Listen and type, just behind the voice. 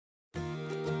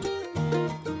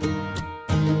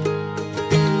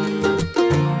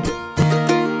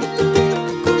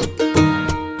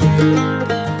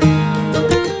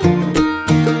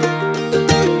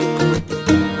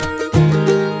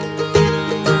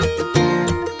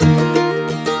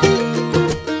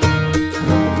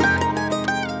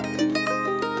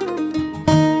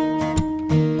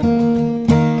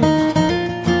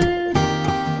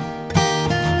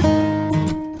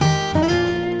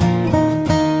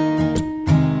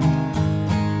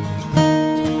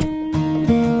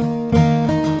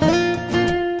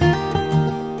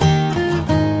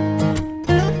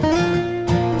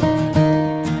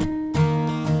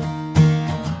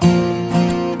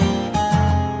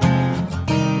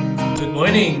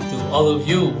morning to all of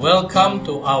you. Welcome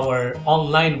to our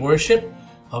online worship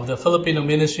of the Filipino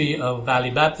ministry of Valley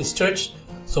Baptist Church.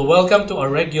 So welcome to our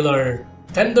regular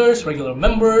attenders, regular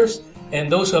members,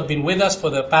 and those who have been with us for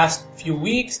the past few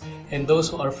weeks, and those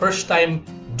who are first time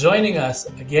joining us.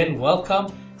 Again,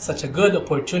 welcome. Such a good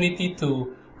opportunity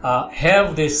to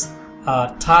have this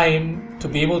time to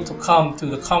be able to come to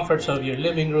the comforts of your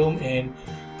living room and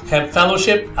have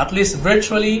fellowship, at least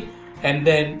virtually, and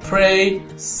then pray,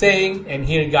 sing, and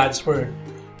hear God's Word.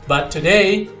 But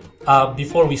today,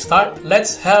 before we start,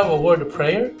 let's have a word of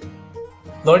prayer.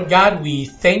 Lord God, we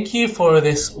thank you for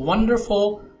this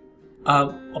wonderful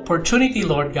opportunity,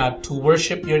 Lord God, to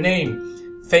worship your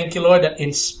name. Thank you, Lord, that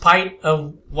in spite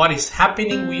of what is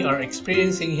happening, we are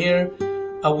experiencing here,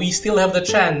 we still have the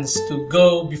chance to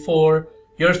go before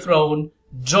your throne,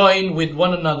 join with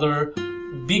one another,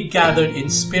 be gathered in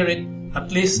spirit,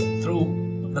 at least through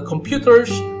the computers,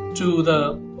 to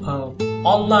the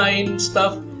online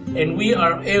stuff, and we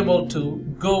are able to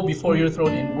go before your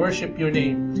throne and worship your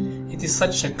name. It is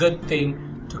such a good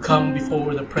thing to come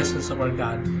before the presence of our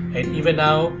God. And even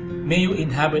now, may you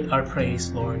inhabit our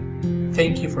praise, Lord.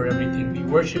 Thank you for everything. We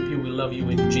worship you, we love you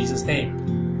in Jesus' name.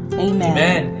 Amen.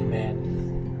 Amen. Amen.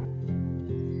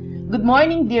 Good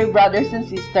morning, dear brothers and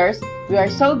sisters. We are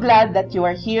so glad that you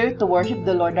are here to worship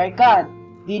the Lord our God.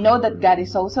 Do you know that God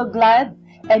is also glad?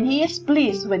 And He is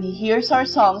pleased when He hears our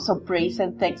songs of praise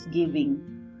and thanksgiving.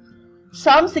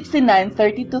 Psalm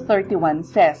 69:30-31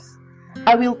 says,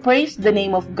 I will praise the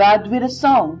name of God with a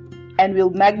song, and will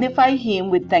magnify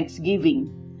Him with thanksgiving.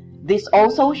 This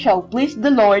also shall please the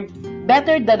Lord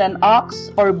better than an ox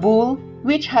or bull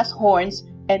which has horns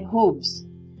and hooves.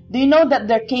 Do you know that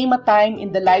there came a time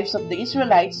in the lives of the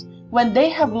Israelites when they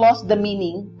have lost the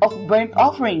meaning of burnt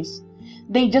offerings?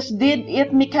 They just did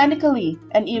it mechanically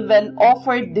and even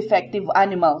offered defective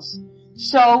animals.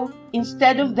 So,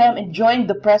 instead of them enjoying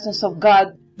the presence of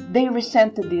God, they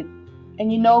resented it.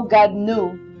 And you know, God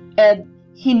knew, and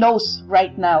He knows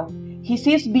right now. He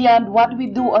sees beyond what we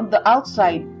do on the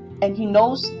outside, and He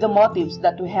knows the motives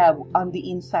that we have on the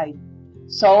inside.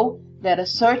 So, let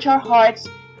us search our hearts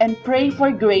and pray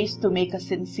for grace to make us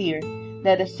sincere.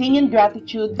 Let us sing in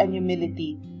gratitude and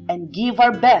humility, and give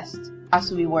our best as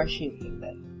we worship.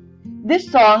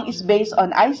 This song is based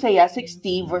on Isaiah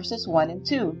 60 verses 1 and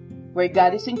 2, where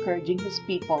God is encouraging His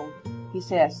people. He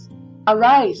says,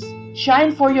 Arise,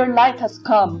 shine, for your light has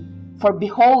come. For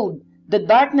behold, the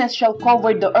darkness shall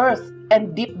cover the earth,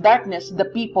 and deep darkness the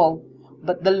people.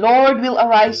 But the Lord will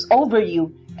arise over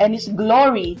you, and His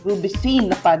glory will be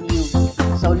seen upon you.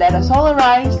 So let us all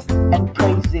arise and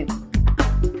praise Him.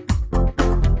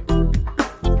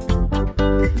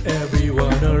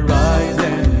 Everyone arise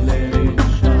and let it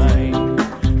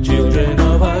shine. Children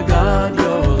of our God,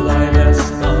 your light has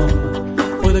come.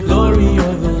 For the glory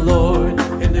of the Lord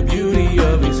and the beauty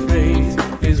of His grace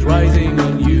is rising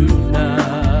on you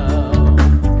now.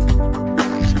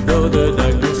 Though the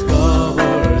darkness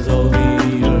covers all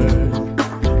the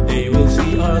earth, they will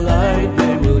see our light,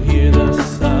 they will hear the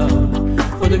sound.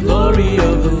 For the glory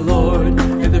of the Lord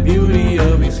and the beauty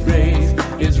of His grace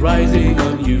is rising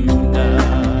on you now.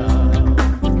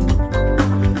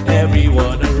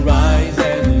 Everyone arise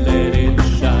and let it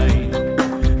shine.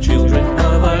 Children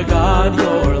of our God,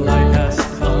 your light has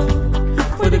come.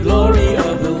 For the glory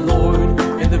of the Lord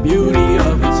and the beauty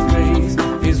of His grace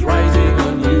is rising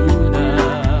on you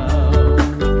now.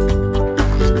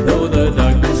 Though the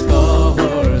darkness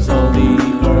covers all the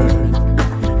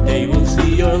earth, they will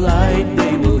see your light,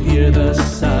 they will hear the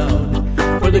sound.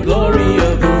 For the glory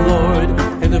of the Lord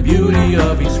and the beauty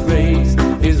of His grace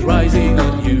is rising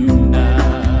on you now.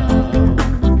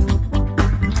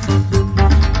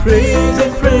 Praise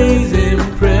Him, praise Him,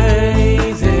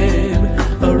 praise Him.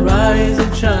 Arise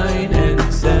and shine and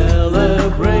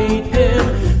celebrate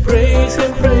Him. Praise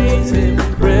Him, praise Him,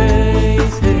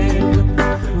 praise Him.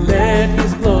 Let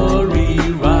His glory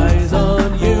rise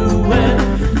on you.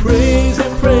 And praise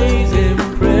Him, praise Him,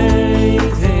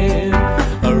 praise Him.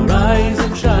 Arise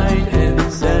and shine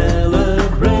and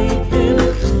celebrate Him.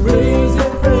 Praise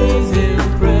Him, praise Him,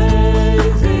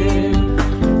 praise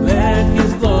Him. Let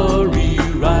His glory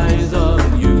rise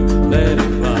on you. Let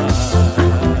it rise.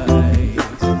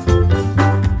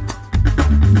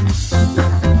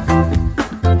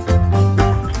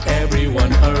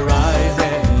 Everyone arise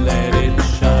and let it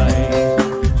shine.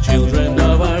 Children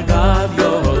of our God,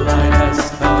 your light has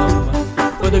come.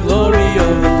 For the glory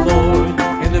of the Lord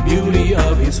and the beauty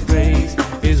of His grace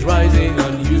is rising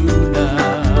on you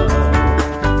now.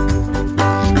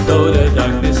 Though the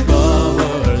darkness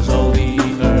covers all the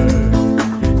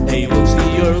earth, they will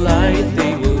see your light,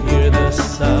 they will hear the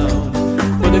sound.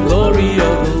 For the glory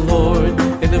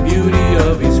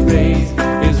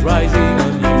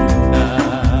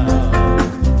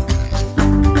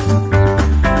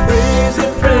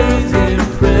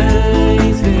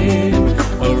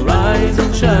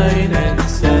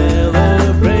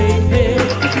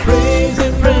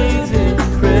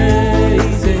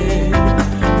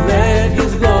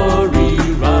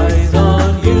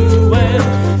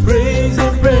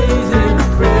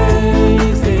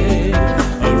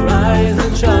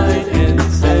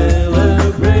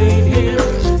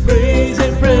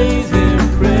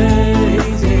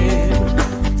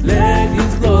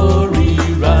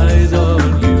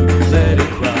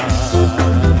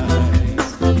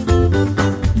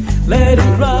let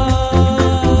it rise.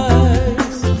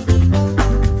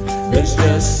 There's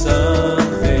just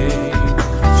something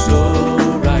so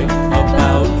right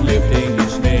about lifting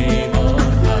His name on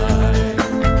high.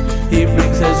 He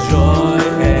brings us joy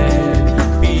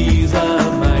and peace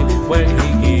of mind when He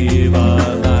gives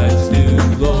our lives to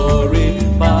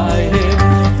glorify Him.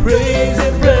 Praise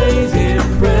Him, praise Him,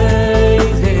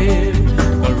 praise Him.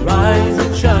 Arise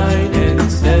and shine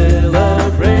and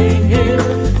celebrate Him.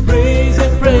 Praise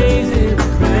Him, praise Him,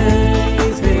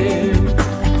 praise Him.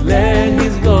 Let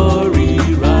His glory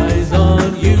rise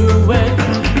on you and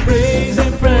praise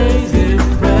Him, praise Him,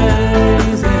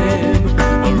 praise Him.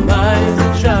 Arise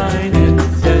and shine and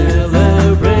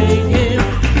celebrate Him.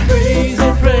 Praise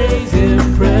Him, praise Him,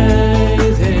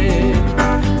 praise Him.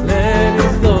 Let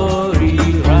His glory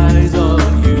rise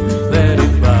on you. Let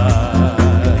it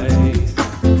rise.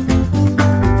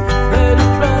 Let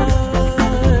it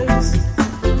rise.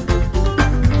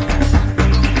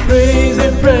 Praise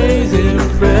Him, praise Him,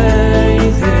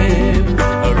 praise Him.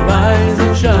 Arise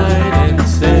and shine and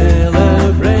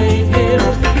celebrate Him.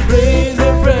 Praise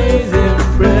Him, praise Him,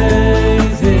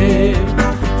 praise Him.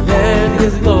 Let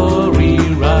His glory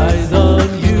rise on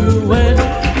you and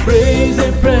praise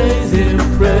Him, praise Him,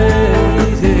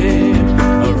 praise Him.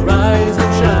 Arise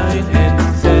and shine and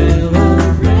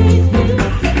celebrate Him.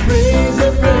 Praise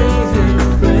Him, praise Him,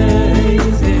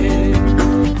 praise Him.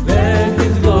 Let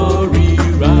His glory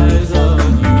rise on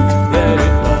you. Let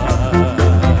it rise.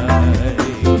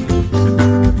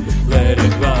 Let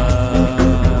it rise.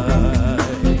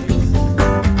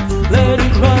 Let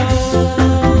it rise.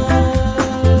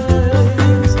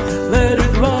 Let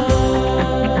it rise.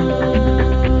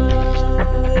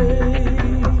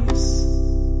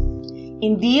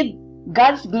 Indeed,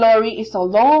 God's glory is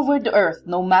all over the earth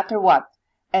no matter what,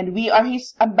 and we are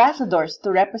His ambassadors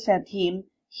to represent Him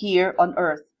here on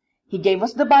earth. He gave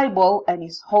us the Bible and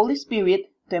His Holy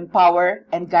Spirit to empower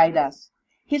and guide us.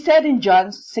 He said in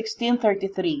John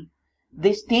 16:33,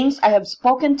 "These things I have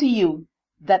spoken to you,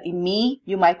 that in me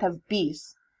you might have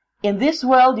peace. In this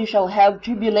world you shall have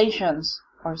tribulations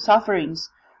or sufferings,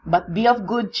 but be of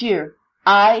good cheer.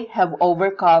 I have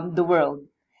overcome the world."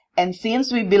 And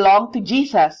since we belong to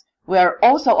Jesus, we are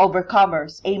also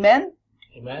overcomers. Amen?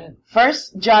 Amen.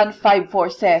 1 John 5:4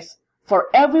 says, "For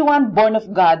everyone born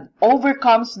of God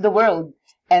overcomes the world,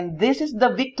 and this is the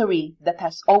victory that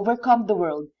has overcome the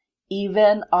world,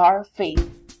 even our faith."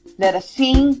 Let us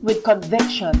sing with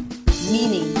conviction,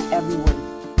 meaning every word.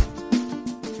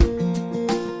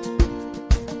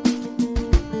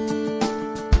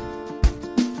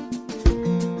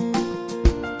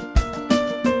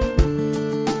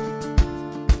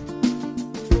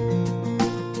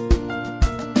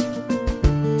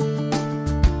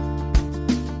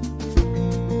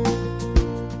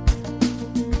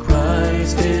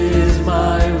 Christ is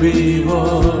my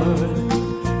reward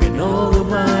in all of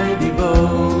my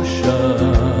devotion.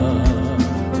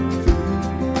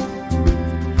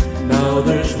 Now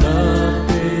there's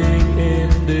nothing in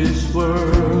this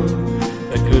world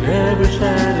that could ever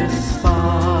satisfy.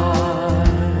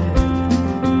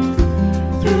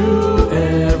 Through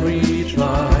every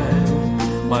trial,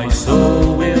 my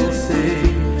soul will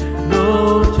sing,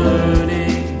 no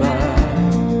turning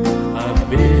back. I've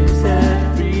been set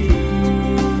free.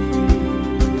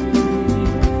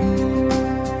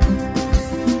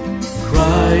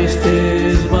 Christ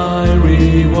is my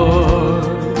reward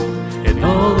in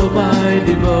all of my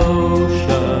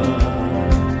devotion.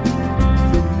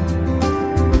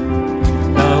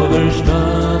 Now there's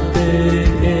nothing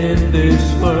in this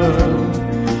world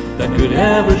that could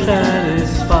ever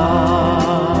satisfy.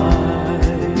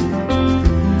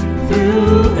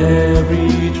 Through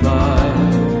every trial,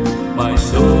 my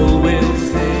soul will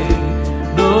sing,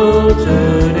 no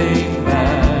turning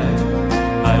back.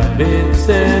 I've been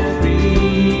set free.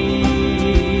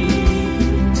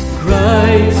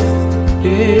 Christ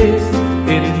is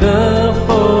enough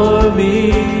for me.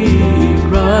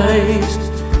 Christ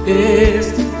is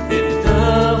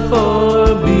enough for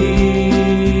me.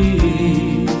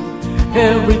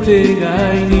 Everything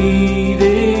I need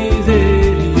is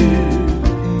in you.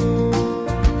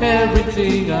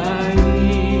 Everything I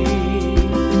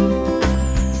need.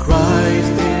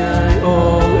 Christ I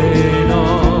all in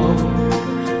all.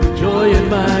 Joy in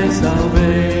my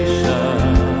salvation.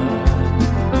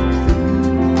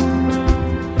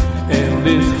 And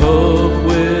this hope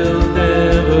will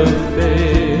never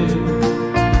fail.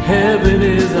 Heaven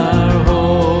is our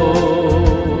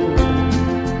home.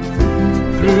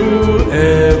 Through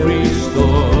every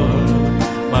storm,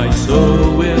 my soul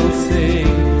will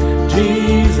sing,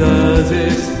 Jesus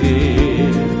is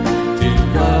here. To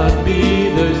God be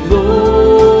the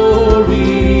glory.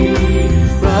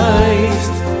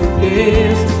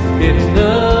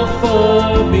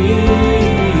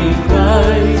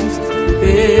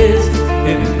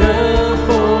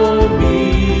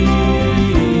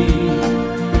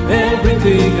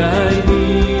 Everything I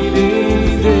need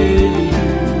is in you.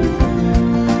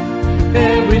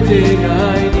 Everything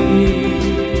I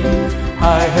need.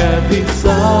 I have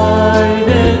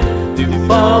decided to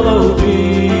follow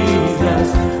Jesus.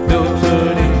 No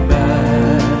turning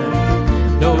back.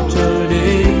 No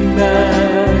turning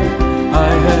back. I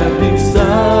have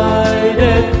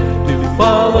decided to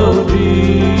follow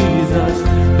Jesus.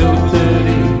 No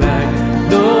turning back.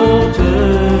 No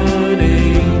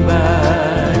turning back.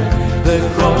 The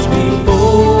cross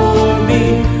before me,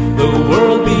 the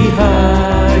world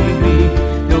behind me.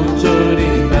 No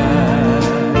turning back.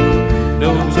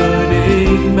 No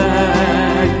turning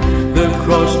back. The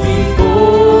cross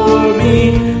before me,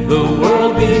 the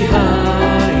world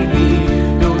behind me.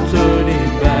 No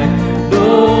turning back. No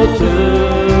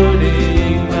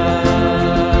turning back.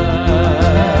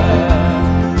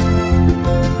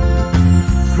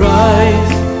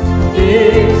 Christ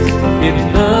is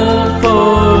enough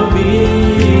for me.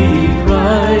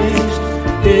 Christ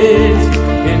is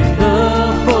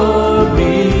enough for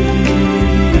me.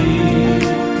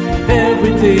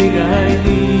 Everything I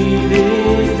need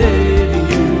is in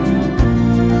you.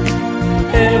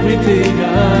 Everything I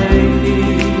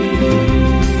need.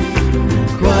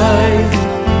 Christ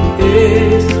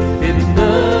is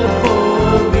enough for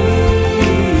me.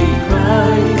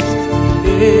 Christ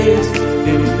is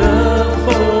enough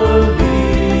for me.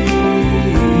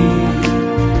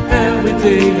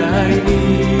 Everything I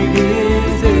need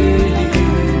is in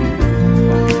you.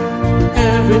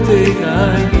 Everything I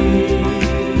need.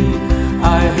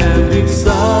 I have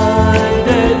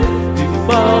decided to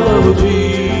follow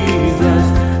Jesus.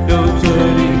 No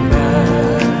turning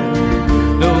back.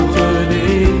 No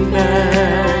turning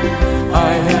back.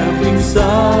 I have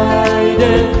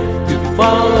decided to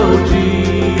follow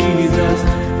Jesus.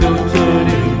 No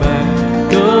turning back.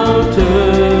 No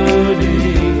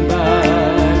turning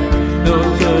back. No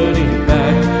turning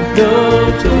back. No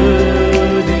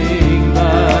turning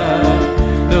back.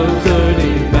 No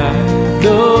turning back.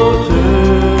 No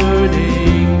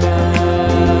turning back.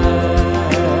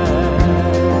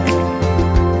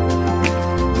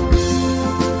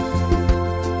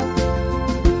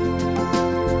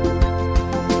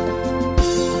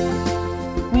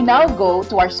 We now go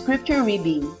to our scripture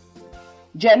reading,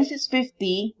 Genesis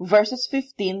 50, verses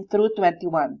 15 through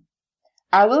 21.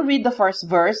 I will read the first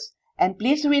verse, and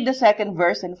please read the second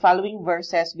verse and following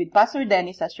verses with Pastor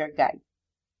Dennis as your guide.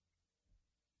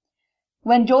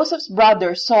 When Joseph's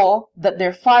brothers saw that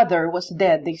their father was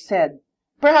dead, they said,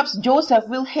 "Perhaps Joseph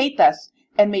will hate us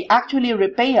and may actually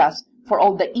repay us for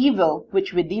all the evil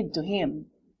which we did to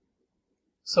him."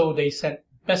 So they sent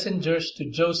messengers to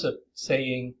Joseph,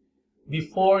 saying,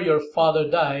 "Before your father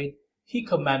died, he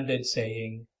commanded,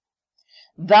 saying,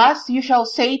 Thus you shall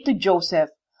say to Joseph,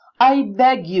 I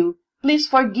beg you, please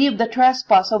forgive the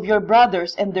trespass of your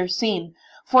brothers and their sin,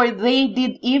 for they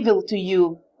did evil to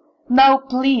you. Now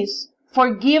please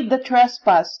forgive the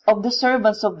trespass of the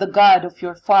servants of the God of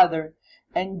your father."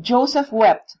 And Joseph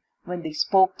wept when they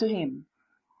spoke to him.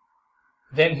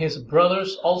 Then his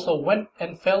brothers also went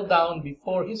and fell down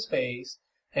before his face,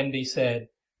 and they said,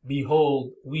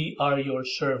 "Behold, we are your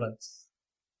servants."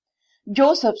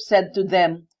 Joseph said to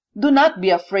them, "Do not be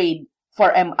afraid,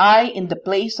 for am I in the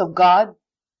place of God?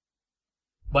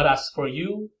 But as for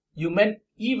you, you meant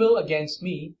evil against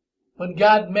me, when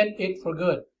God meant it for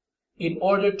good, in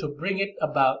order to bring it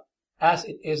about as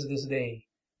it is this day,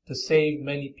 to save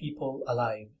many people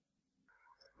alive.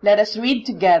 Let us read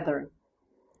together.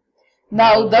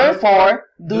 Now therefore,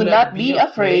 do not be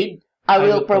afraid. I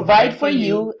will provide for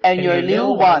you and your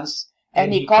little ones.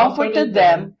 And he comforted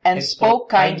them and spoke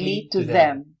kindly to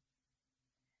them.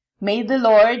 May the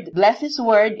Lord bless his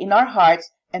word in our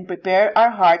hearts and prepare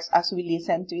our hearts as we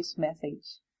listen to his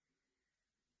message.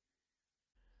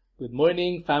 Good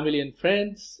morning, family and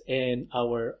friends, and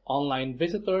our online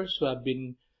visitors who have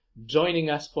been joining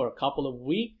us for a couple of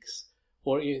weeks,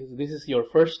 or if this is your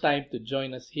first time to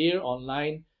join us here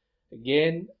online.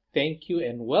 Again, thank you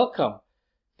and welcome.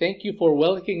 Thank you for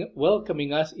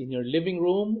welcoming us in your living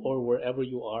room or wherever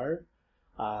you are,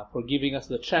 for giving us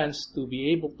the chance to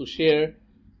be able to share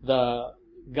the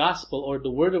gospel or the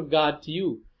word of God to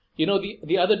you. You know,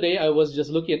 the other day I was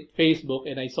just looking at Facebook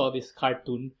and I saw this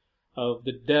cartoon of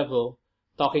the devil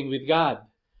talking with God.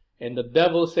 And the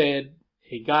devil said,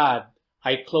 "Hey God,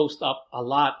 I closed up a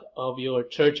lot of your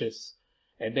churches."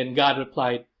 And then God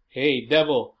replied, "Hey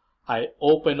devil, I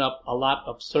open up a lot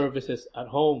of services at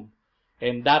home."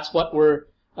 And that's what we're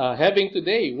having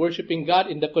today, worshiping God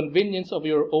in the convenience of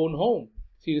your own home.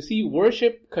 So you see,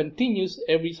 worship continues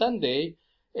every Sunday,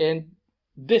 and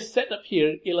this setup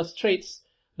here illustrates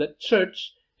that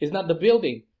church is not the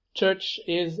building. church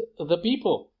is the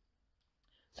people.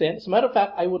 So, as a matter of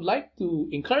fact, I would like to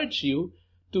encourage you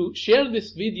to share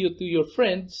this video to your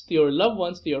friends, to your loved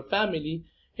ones, to your family,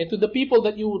 and to the people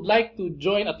that you would like to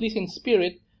join, at least in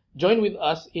spirit, join with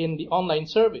us in the online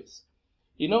service.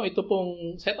 Ito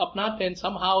pong setup natin,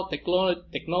 somehow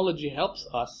technology helps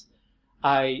us.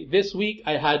 This week,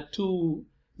 I had 2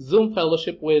 Zoom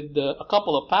fellowship with a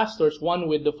couple of pastors, one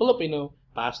with the Filipino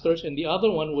pastors, and the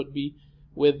other one would be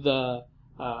with the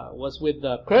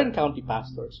Kern County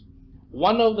pastors.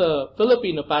 One of the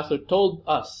Filipino pastors told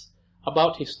us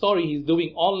about his story he's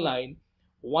doing online.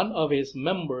 One of his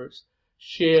members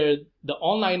shared the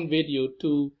online video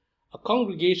to a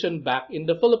congregation back in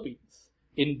the Philippines,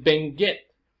 in Benguet.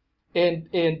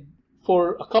 And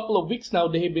for a couple of weeks now,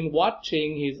 they have been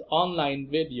watching his online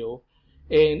video.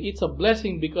 And it's a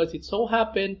blessing because it so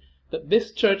happened that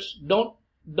this church don't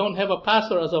have a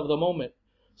pastor as of the moment.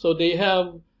 So they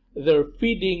have their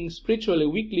feeding spiritually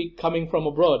weekly coming from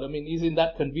abroad. I mean, isn't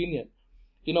that convenient?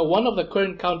 One of the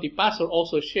Kern County pastors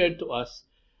also shared to us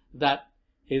that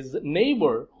his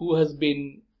neighbor, who has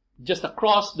been just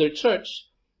across their church,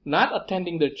 not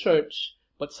attending their church,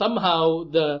 but somehow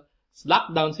the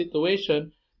lockdown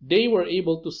situation, they were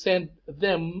able to send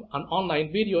them an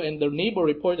online video, and their neighbor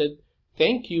reported,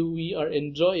 "Thank you, we are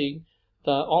enjoying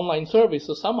the online service."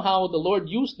 So somehow the Lord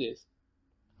used this.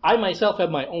 I myself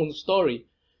have my own story.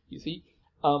 You see,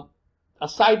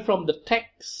 aside from the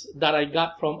texts that I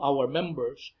got from our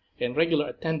members and regular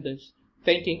attendants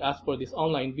thanking us for this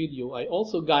online video, I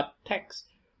also got texts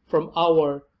from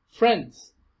our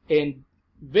friends and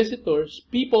visitors,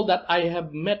 people that I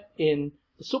have met in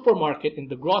the supermarket, in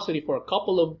the grocery for a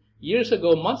couple of years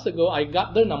ago, months ago. I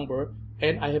got their number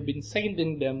and I have been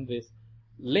sending them this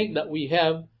link that we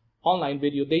have online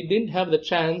video. They didn't have the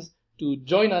chance to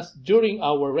join us during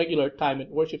our regular time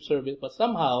at worship service, but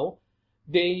somehow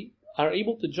they are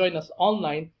able to join us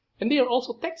online, and they are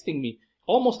also texting me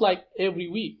almost like every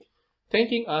week,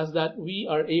 thanking us that we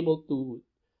are able to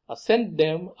send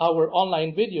them our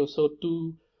online video. So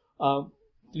to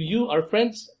you, our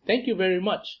friends, thank you very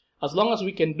much. As long as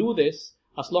we can do this,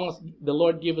 as long as the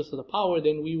Lord gives us the power,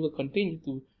 then we will continue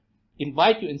to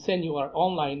invite you and send you our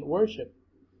online worship.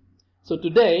 So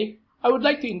today, I would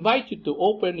like to invite you to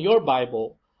open your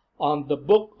Bible on the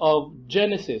book of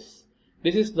Genesis.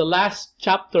 This is the last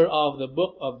chapter of the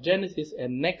book of Genesis,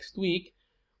 and next week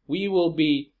we will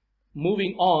be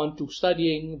moving on to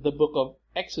studying the book of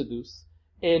Exodus.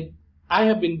 And I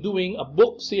have been doing a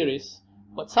book series,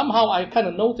 but somehow I kind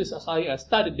of noticed as I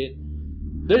studied it,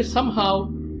 there's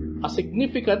somehow a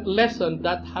significant lesson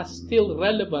that has still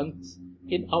relevance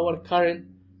in our current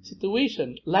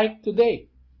situation, like today.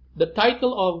 The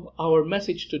title of our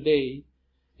message today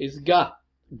is God.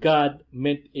 God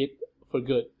meant it for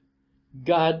good.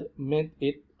 God meant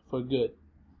it for good.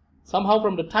 Somehow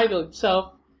from the title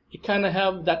itself, it kind of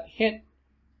have that hint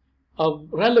of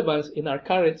relevance in our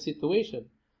current situation.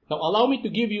 Now allow me to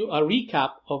give you a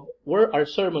recap of where our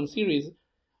sermon series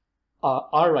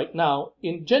are right now.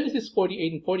 In Genesis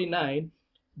 48 and 49,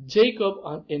 Jacob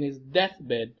in his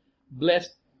deathbed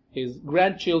blessed his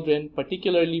grandchildren,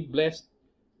 particularly blessed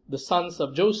the sons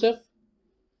of Joseph.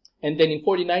 And then in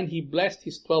 49, he blessed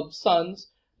his 12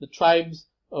 sons, the tribes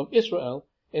of Israel.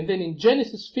 And then in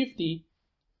Genesis 50,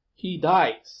 he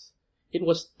dies. It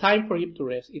was time for him to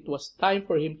rest. It was time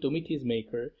for him to meet his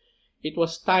Maker. It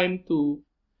was time to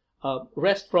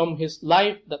rest from his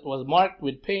life that was marked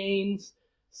with pains,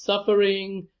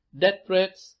 suffering, death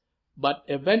threats, but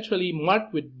eventually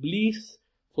marked with bliss,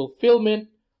 fulfillment,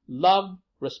 love,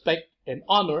 respect, and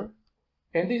honor.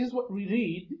 And this is what we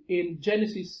read in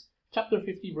Genesis chapter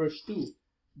 50, verse 2.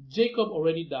 Jacob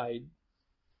already died.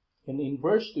 And in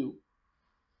verse 2,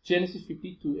 Genesis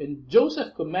 52, and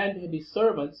Joseph commanded his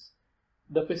servants,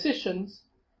 the physicians,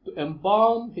 to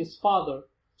embalm his father.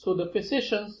 So the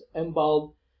physicians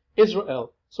embalmed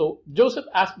Israel. So Joseph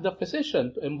asked the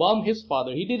physician to embalm his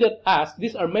father. He didn't ask,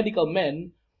 these are medical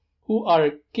men who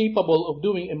are capable of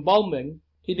doing embalming.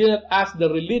 He didn't ask the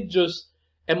religious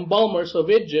embalmers of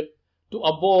Egypt to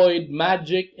avoid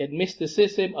magic and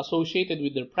mysticism associated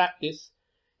with their practice.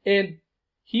 And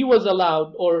he was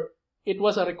allowed, or it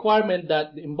was a requirement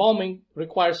that the embalming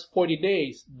requires 40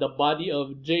 days. The body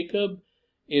of Jacob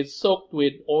is soaked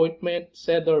with ointment,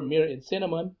 cedar, myrrh, and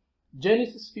cinnamon.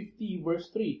 Genesis 50, verse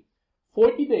 3.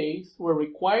 40 days were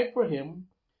required for him,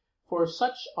 for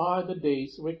such are the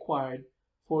days required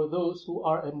for those who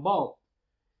are embalmed.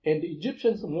 And the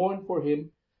Egyptians mourned for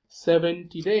him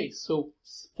 70 days. So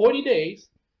 40 days,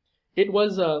 it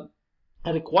was a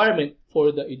requirement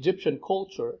for the Egyptian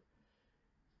culture.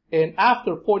 And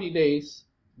after 40 days,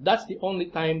 that's the only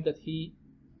time that he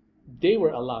they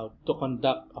were allowed to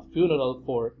conduct a funeral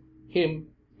for him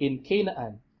in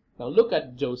Canaan. Now look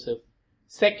at Joseph,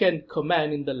 second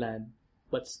command in the land,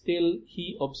 but still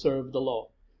he observed the law.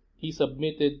 He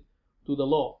submitted to the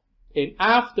law. And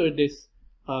after this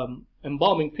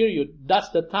embalming period, that's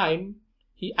the time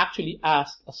he actually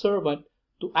asked a servant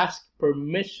to ask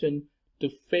permission to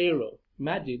Pharaoh.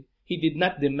 Imagine, he did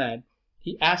not demand.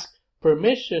 He asked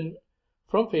permission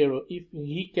from Pharaoh if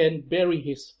he can bury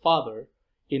his father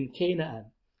in Canaan,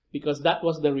 because that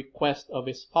was the request of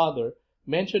his father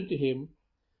mentioned to him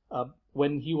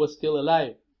when he was still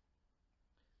alive.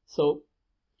 So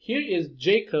here is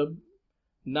Jacob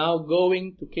now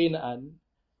going to Canaan,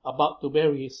 about to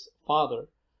bury his father.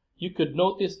 You could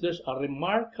notice there's a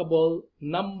remarkable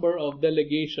number of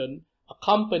delegation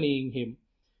accompanying him.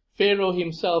 Pharaoh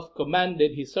himself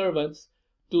commanded his servants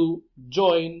to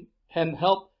join and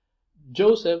help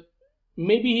Joseph.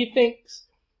 Maybe he thinks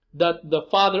that the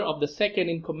father of the second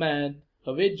in command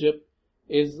of Egypt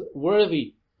is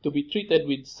worthy to be treated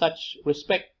with such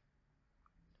respect.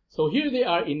 So here they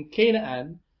are in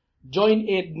Canaan, joined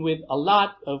in with a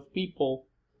lot of people,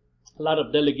 a lot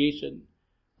of delegation,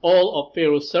 all of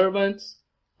Pharaoh's servants,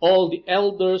 all the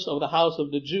elders of the house of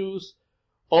the Jews,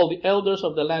 all the elders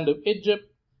of the land of Egypt,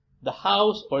 the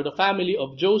house or the family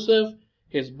of Joseph,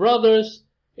 his brothers,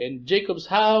 and Jacob's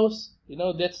house.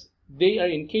 They are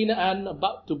in Canaan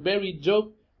about to bury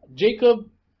Jacob,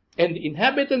 and the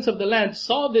inhabitants of the land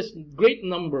saw this great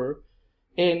number,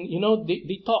 and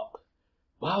they talk,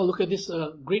 wow, look at this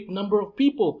great number of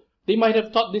people. They might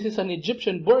have thought this is an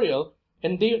Egyptian burial,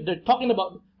 and they're talking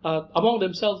about among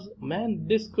themselves, man,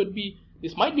 this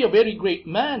might be a very great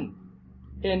man.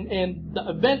 And the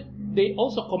event they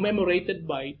also commemorated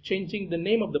by changing the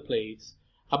name of the place,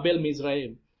 Abel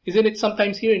Mizraim. Isn't it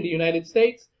sometimes here in the United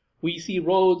States we see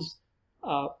roads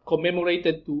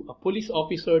commemorated to a police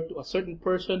officer, to a certain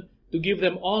person, to give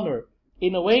them honor?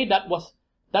 In a way,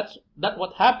 that's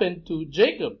what happened to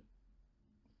Jacob.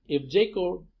 If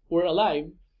Jacob were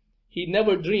alive, he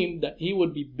never dreamed that he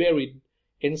would be buried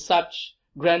in such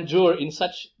grandeur, in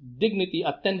such dignity,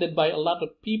 attended by a lot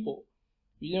of people.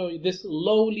 This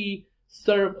lowly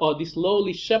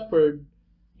shepherd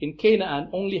in Canaan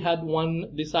only had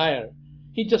one desire.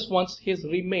 He just wants his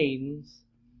remains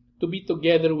to be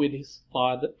together with his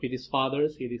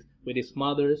fathers, with his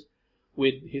mothers,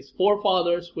 with his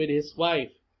forefathers, with his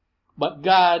wife. But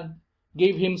God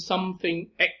gave him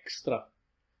something extra,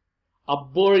 a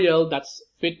burial that's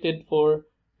fitted for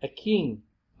a king.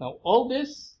 Now all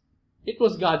this, it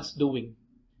was God's doing.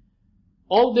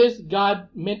 All this, God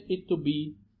meant it to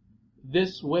be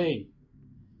this way.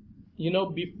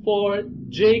 Before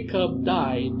Jacob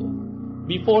died,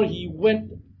 before he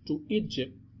went to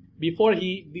Egypt, before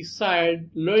he desired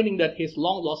learning that his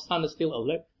long-lost son is still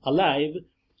alive,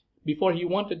 before he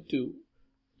wanted to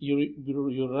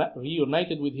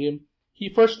reunited with him, he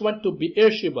first went to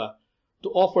Beersheba to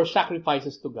offer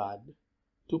sacrifices to God,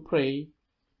 to pray,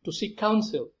 to seek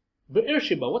counsel.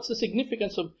 Beersheba, what's the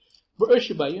significance of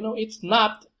Beersheba? It's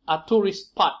not a tourist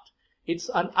spot. It's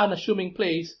an unassuming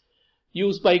place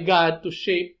used by God to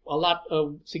shape a lot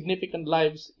of significant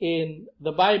lives in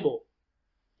the Bible.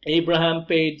 Abraham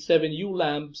paid 7 ewe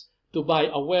lambs to buy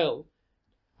a well.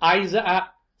 Isaac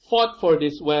fought for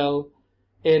this well,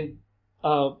 and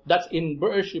that's in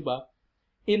Beersheba.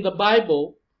 In the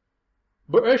Bible,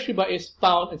 Beersheba is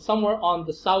found somewhere on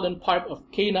the southern part of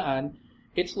Canaan.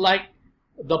 It's like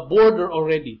the border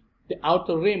already, the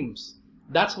outer rims.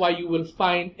 That's why you will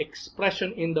find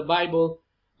expression in the Bible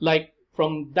like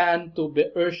from Dan to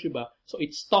Beersheba. So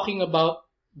it's talking about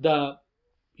the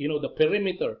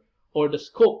perimeter or the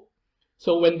scope.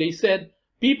 So when they said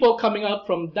people coming out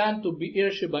from Dan to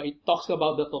Beersheba, it talks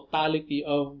about the totality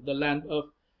of the land of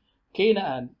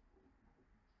Canaan.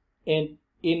 And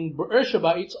in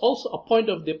Beersheba, it's also a point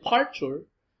of departure,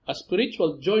 a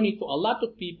spiritual journey to a lot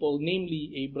of people,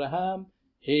 namely Abraham,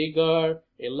 Hagar,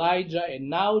 Elijah, and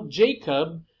now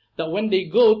Jacob, that when they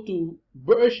go to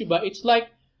Beersheba, it's like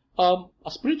a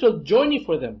spiritual journey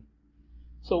for them.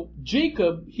 So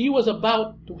Jacob, he was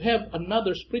about to have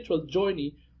another spiritual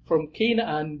journey from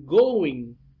Canaan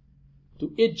going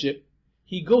to Egypt.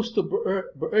 He goes to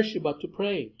Beersheba to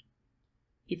pray.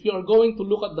 If you are going to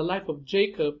look at the life of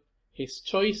Jacob, his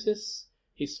choices,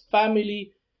 his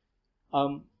family,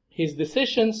 his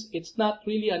decisions, it's not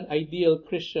really an ideal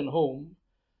Christian home.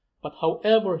 But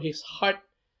however, his heart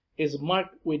is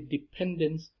marked with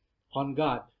dependence on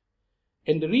God.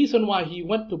 And the reason why he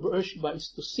went to Beersheba is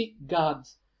to seek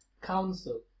God's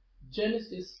counsel.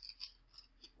 Genesis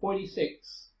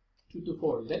 46,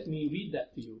 2-4. Let me read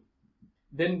that to you.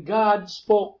 Then God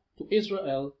spoke to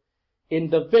Israel in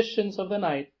the visions of the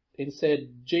night and said,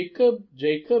 Jacob,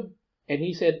 Jacob. And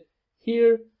he said,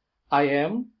 here I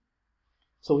am.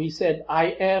 So he said, I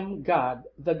am God,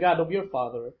 the God of your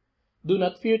father. Do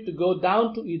not fear to go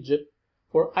down to Egypt,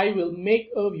 for I will make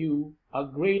of you a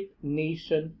great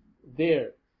nation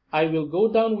there. I will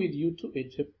go down with you to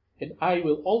Egypt, and I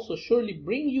will also surely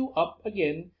bring you up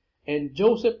again, and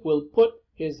Joseph will put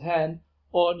his hand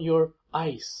on your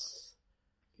eyes.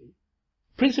 Okay.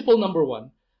 Principle number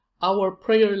 1. Our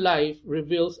prayer life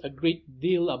reveals a great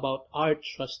deal about our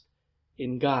trust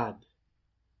in God.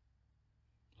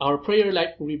 Our prayer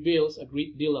life reveals a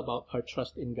great deal about our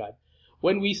trust in God.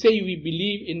 When we say we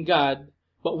believe in God,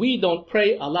 but we don't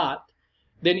pray a lot,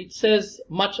 then it says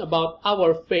much about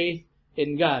our faith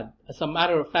in God. As a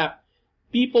matter of fact,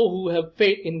 people who have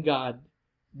faith in God,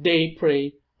 they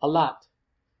pray a lot.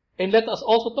 And let us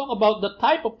also talk about the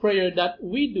type of prayer that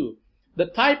we do. The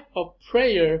type of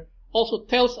prayer also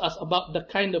tells us about the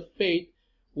kind of faith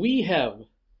we have.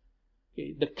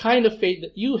 Okay, the kind of faith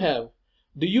that you have.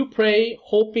 Do you pray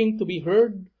hoping to be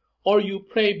heard, or you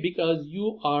pray because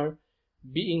you are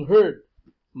being heard?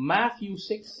 Matthew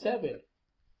 6:7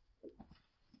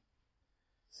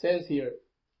 says here,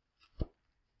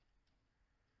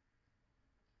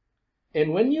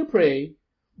 and when you pray,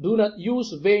 do not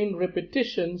use vain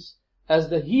repetitions as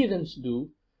the heathens do,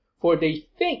 for they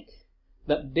think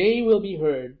that they will be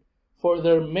heard for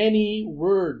their many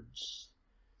words.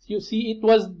 You see, it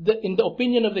was in the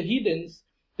opinion of the heathens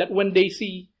that when they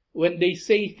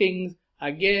say things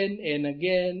again and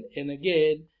again and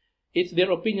again, it's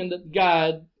their opinion that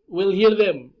God will hear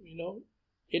them. You know,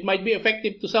 it might be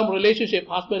effective to some relationship,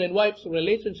 husband and wife's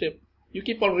relationship. You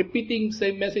keep on repeating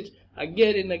same message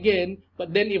again and again,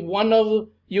 but then if one of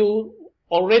you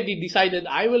already decided,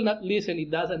 I will not listen,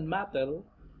 it doesn't matter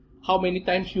how many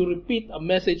times you repeat a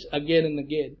message again and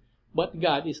again. But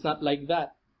God is not like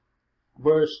that.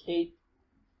 Verse 8.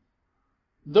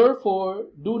 Therefore,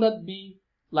 do not be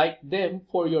like them,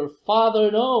 for your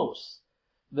Father knows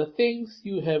the things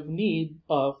you have need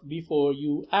of before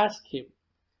you ask Him.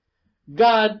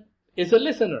 God is a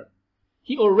listener.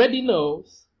 He already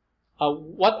knows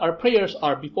what our prayers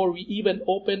are before we even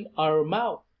open our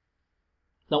mouth.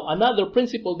 Now, another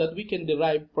principle that we can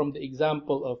derive from the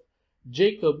example of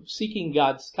Jacob seeking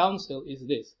God's counsel is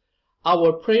this.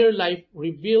 Our prayer life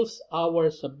reveals our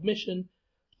submission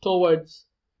towards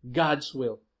God's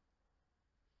will.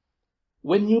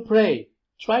 When you pray,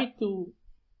 try to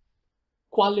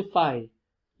qualify,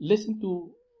 listen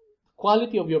to the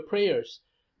quality of your prayers.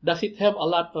 Does it have a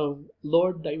lot of,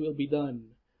 Lord, thy will be done?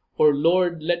 Or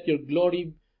Lord, let your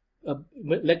glory,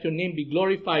 let your name be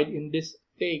glorified in this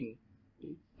thing.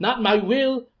 Not my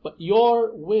will, but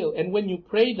your will. And when you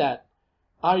pray that,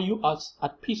 are you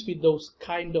at peace with those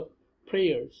kind of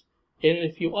prayers? And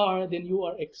if you are, then you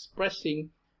are expressing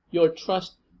your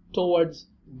trust towards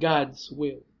God's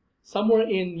will. Somewhere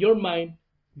in your mind,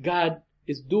 God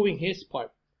is doing His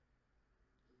part.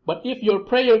 But if your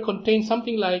prayer contains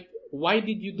something like, why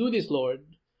did you do this, Lord?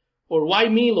 Or why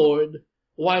me, Lord?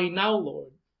 Why now,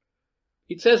 Lord?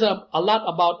 It says a lot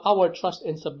about our trust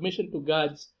and submission to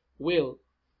God's will.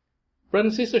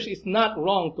 Brothers and sisters, it's not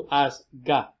wrong to ask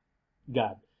God.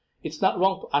 It's not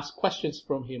wrong to ask questions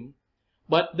from Him.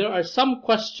 But there are some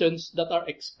questions that are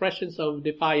expressions of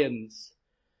defiance.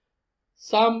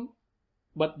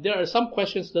 But there are some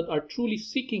questions that are truly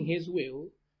seeking His will,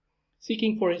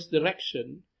 seeking for His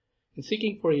direction, and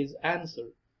seeking for His answer.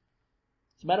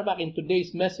 As a matter of fact, in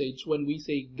today's message, when we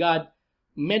say God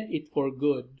meant it for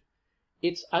good,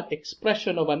 it's an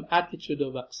expression of an attitude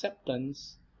of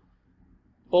acceptance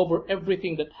over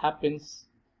everything that happens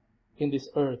in this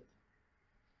earth.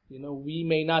 You know, we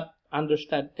may not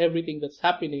understand everything that's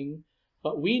happening,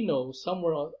 but we know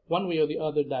somewhere, one way or the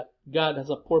other, that God has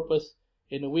a purpose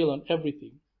and a will on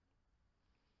everything.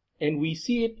 And we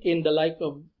see it in the life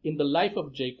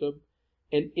of Jacob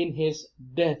and in his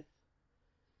death.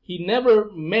 He never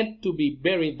meant to be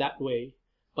buried that way,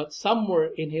 but somewhere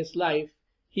in his life,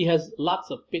 he has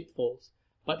lots of pitfalls,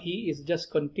 but he is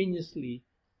just continuously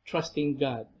trusting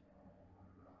God.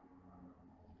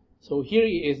 So here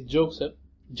he is,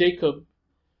 Jacob,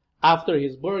 after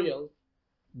his burial.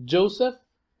 Joseph,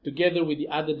 together with the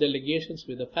other delegations,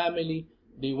 with the family,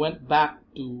 they went back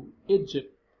to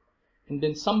Egypt. And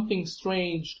then something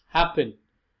strange happened,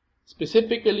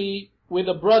 specifically with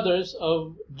the brothers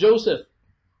of Joseph.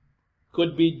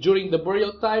 Could be during the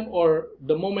burial time or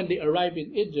the moment they arrived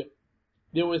in Egypt.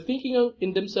 They were thinking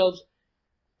in themselves,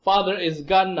 Father is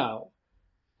gone now.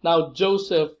 Now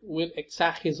Joseph will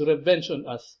exact his revenge on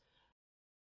us.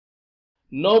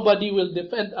 Nobody will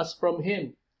defend us from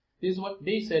him. This is what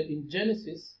they said in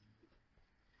Genesis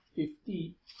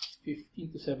 50,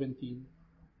 15 to 17.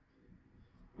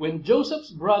 When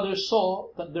Joseph's brothers saw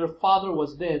that their father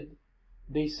was dead,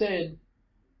 they said,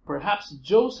 "Perhaps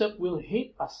Joseph will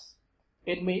hate us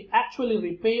and may actually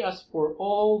repay us for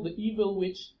all the evil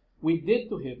which we did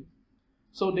to him."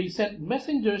 So they sent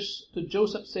messengers to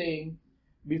Joseph saying,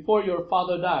 "Before your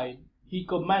father died, he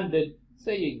commanded,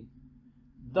 saying,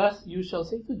 'Thus you shall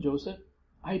say to Joseph,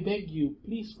 I beg you,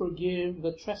 please forgive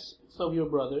the trespass of your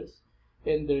brothers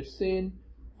and their sin,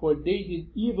 for they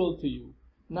did evil to you.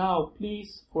 Now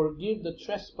please forgive the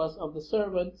trespass of the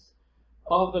servants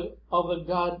of the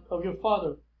God of your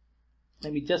father.'"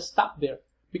 Let me just stop there.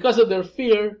 Because of their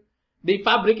fear, they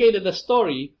fabricated a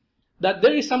story that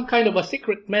there is some kind of a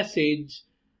secret message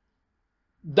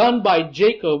done by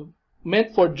Jacob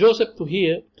meant for Joseph to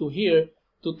hear,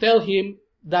 to tell him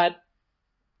that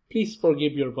please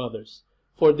forgive your brothers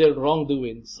for their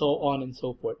wrongdoing, so on and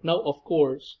so forth. Now, of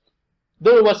course,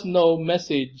 there was no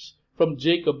message from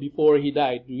Jacob before he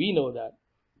died. We know that.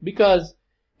 Because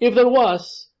if there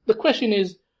was, the question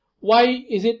is, why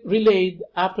is it relayed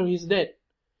after his death?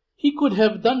 He could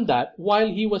have done that while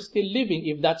he was still living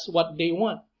if that's what they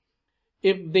want.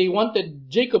 If they wanted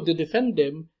Jacob to defend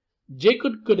them,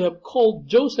 Jacob could have called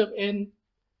Joseph and,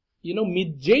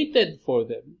 mediated for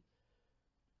them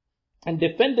and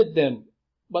defended them.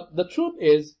 But the truth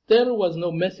is, there was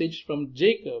no message from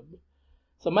Jacob.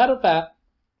 As a matter of fact,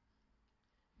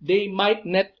 they might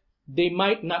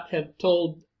not have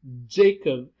told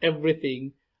Jacob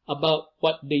everything about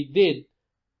what they did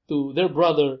to their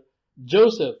brother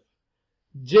Joseph.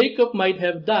 Jacob might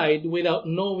have died without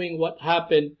knowing what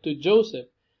happened to Joseph.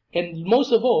 And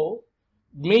most of all,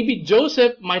 maybe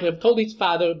Joseph might have told his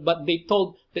father, but they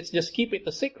told, let's just keep it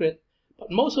a secret.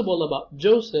 But most of all about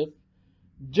Joseph,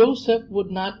 Joseph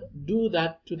would not do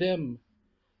that to them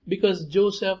because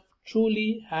Joseph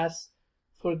truly has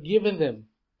forgiven them.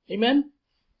 Amen?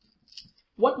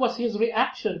 What was his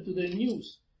reaction to the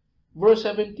news? Verse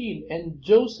 17, "And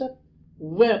Joseph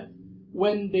wept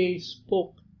when they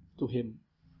spoke to him."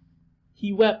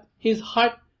 He wept. His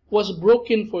heart was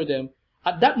broken for them.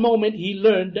 At that moment, he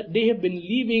learned that they have been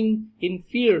living in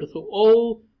fear through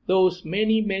all those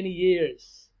many, many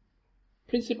years.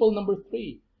 Principle number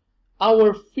 3.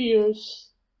 Our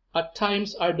fears at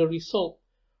times are the result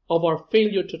of our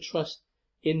failure to trust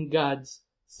in God's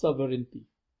sovereignty.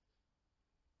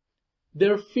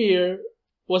 Their fear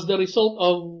was the result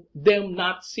of them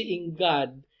not seeing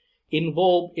God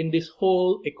involved in this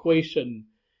whole equation,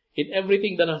 in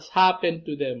everything that has happened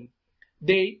to them.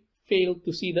 They failed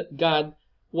to see that God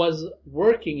was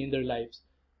working in their lives.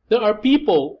 There are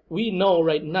people we know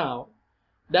right now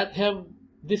that have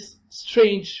this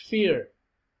strange fear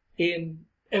in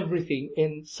everything,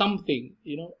 in something.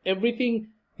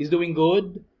 Everything is doing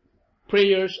good.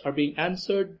 Prayers are being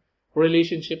answered.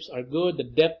 Relationships are good.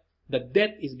 The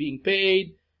debt is being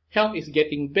paid. Health is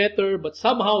getting better. But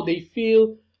somehow they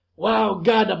feel, wow,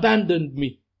 God abandoned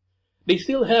me. They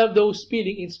still have those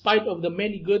feelings in spite of the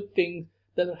many good things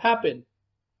that happen.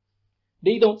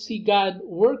 They don't see God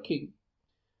working.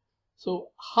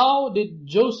 So how did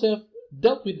Joseph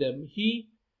dealt with them? He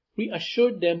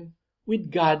reassured them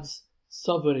with God's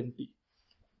sovereignty.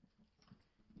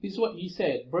 This is what he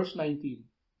said, verse 19.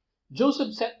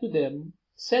 Joseph said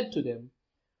to them,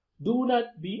 "Do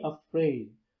not be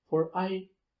afraid, for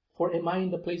am I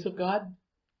in the place of God?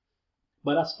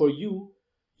 But as for you,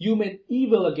 you meant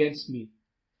evil against me,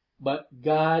 but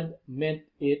God meant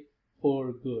it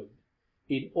for good,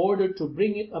 in order to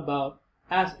bring it about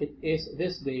as it is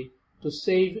this day, to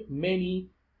save many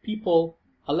people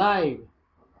alive.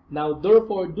 Now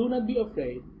therefore do not be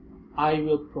afraid. I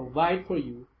will provide for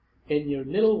you and your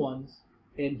little ones."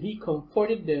 And he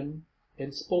comforted them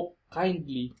and spoke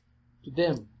kindly to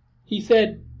them. He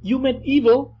said, you meant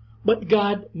evil, but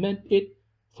God meant it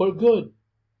for good.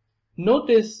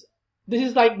 Notice, this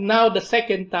is like now the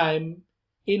second time,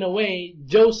 in a way,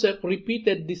 Joseph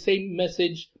repeated the same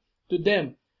message to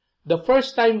them. The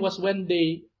first time was when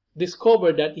they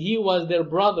discovered that he was their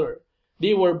brother.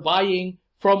 They were buying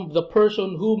from the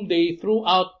person whom they threw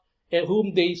out and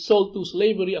whom they sold to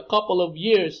slavery a couple of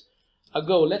years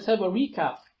ago. Let's have a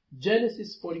recap.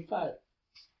 Genesis 45.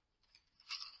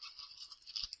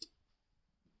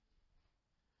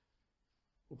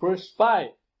 Verse 5.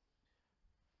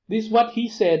 This is what he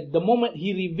said the moment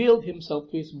he revealed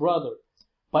himself to his brother.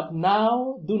 "But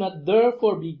now do not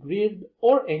therefore be grieved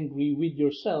or angry with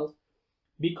yourself,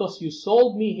 because you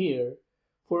sold me here,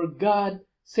 for God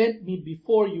sent me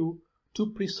before you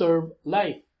to preserve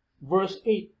life." Verse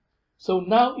 8. "So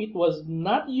now it was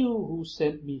not you who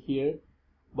sent me here,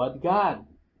 but God,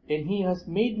 and he has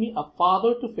made me a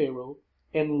father to Pharaoh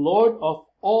and Lord of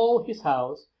all his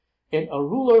house, and a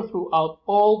ruler throughout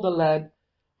all the land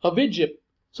of Egypt.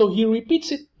 So he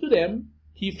repeats it to them.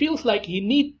 He feels like he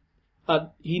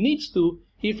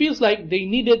feels like they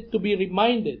needed to be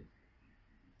reminded.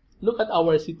 Look at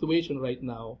our situation right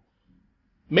now.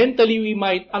 Mentally, we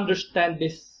might understand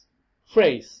this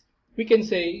phrase. We can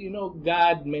say,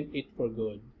 God meant it for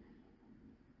good.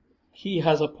 He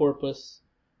has a purpose.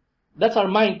 That's our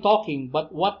mind talking,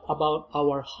 but what about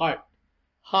our heart?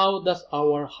 How does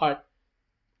our heart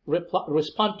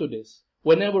respond to this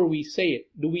whenever we say it?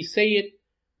 Do we say it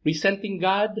resenting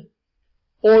God,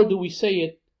 or do we say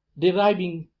it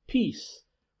deriving peace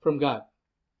from God?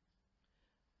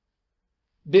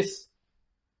 This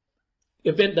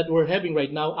event that we're having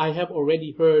right now, I have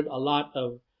already heard a lot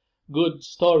of good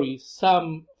stories.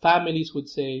 Some families would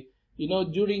say,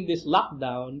 during this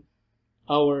lockdown,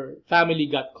 our family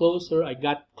got closer. I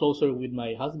got closer with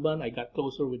my husband. I got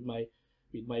closer with my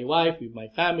wife, with my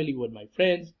family, with my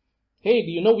friends. Hey,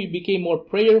 we became more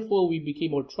prayerful. We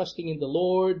became more trusting in the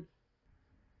Lord.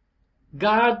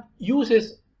 God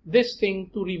uses this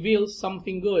thing to reveal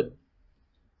something good.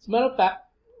 As a matter of fact,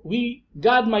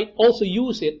 God might also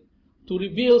use it to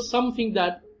reveal something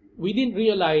that we didn't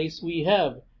realize we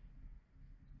have.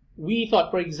 We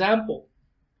thought, for example,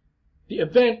 the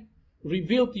event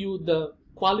revealed to you the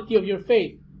quality of your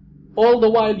faith. All the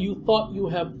while you thought you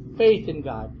have faith in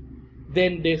God.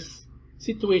 Then this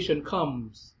situation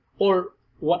comes, or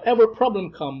whatever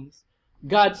problem comes,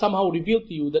 God somehow revealed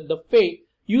to you that the faith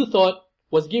you thought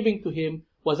was giving to Him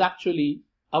was actually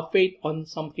a faith on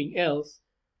something else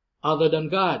other than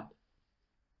God.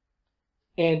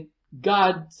 And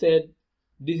God said,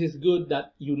 this is good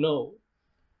that you know.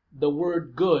 The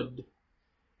word good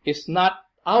is not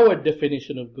our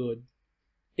definition of good.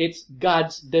 It's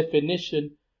God's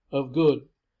definition of good.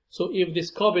 So if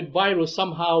this COVID virus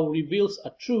somehow reveals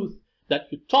a truth that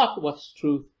you thought was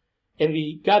truth, and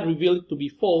God revealed it to be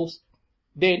false,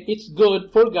 then it's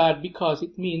good for God because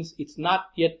it means it's not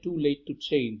yet too late to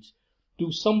change.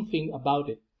 Do something about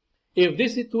it. If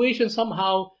this situation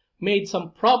somehow made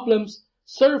some problems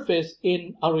surface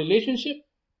in a relationship,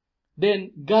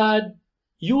 then God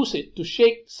used it to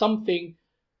shake something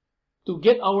to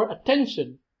get our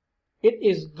attention. It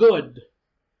is good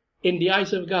in the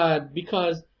eyes of God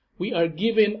because we are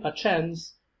given a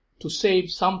chance to save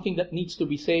something that needs to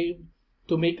be saved,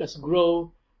 to make us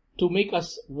grow, to make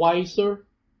us wiser.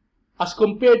 As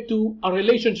compared to a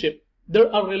relationship,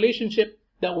 there are relationships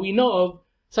that we know of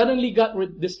suddenly got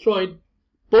destroyed.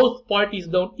 Both parties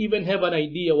don't even have an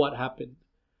idea what happened.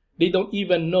 They don't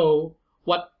even know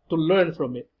what to learn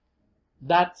from it.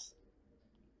 That's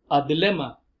a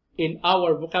dilemma in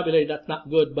our vocabulary. That's not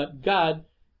good, but God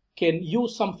can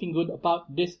use something good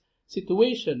about this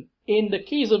situation. In the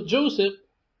case of Joseph,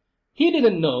 he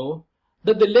didn't know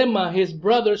the dilemma his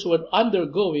brothers were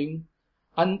undergoing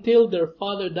until their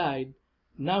father died.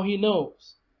 Now he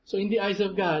knows. So in the eyes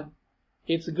of God,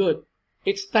 it's good.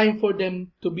 It's time for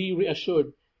them to be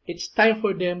reassured. It's time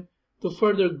for them to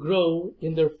further grow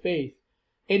in their faith.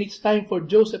 And it's time for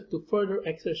Joseph to further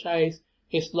exercise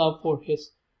his love for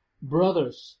his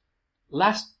brothers.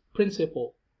 Last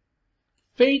principle.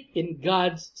 Faith in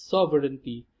God's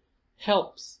sovereignty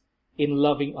helps in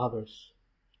loving others.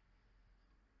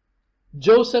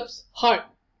 Joseph's heart,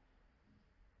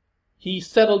 he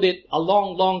settled it a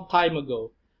long time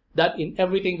ago that in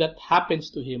everything that happens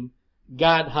to him,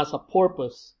 God has a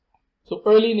purpose. So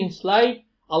early in his life,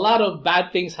 a lot of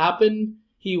bad things happened.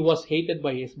 He was hated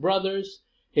by his brothers.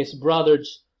 His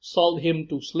brothers sold him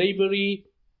to slavery.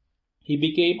 He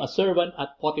became a servant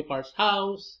at Potiphar's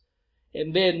house.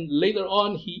 And then later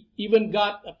on, he even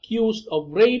got accused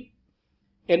of rape.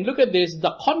 And look at this,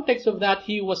 the context of that,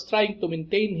 he was trying to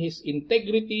maintain his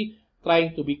integrity,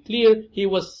 trying to be clear. He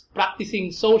was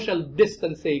practicing social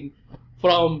distancing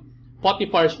from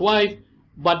Potiphar's wife,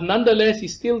 but nonetheless, he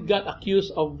still got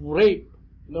accused of rape.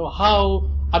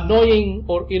 How annoying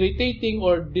or irritating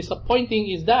or disappointing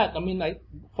is that?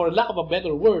 For lack of a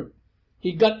better word,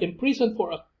 he got imprisoned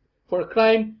for a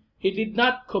crime he did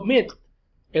not commit.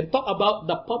 And talk about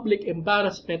the public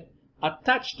embarrassment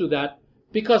attached to that,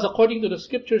 because according to the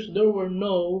scriptures, there were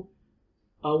no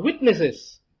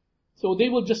witnesses. So they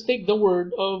will just take the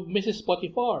word of Mrs.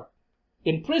 Potiphar.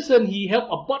 In prison, he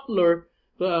helped a butler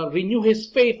renew his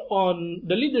faith on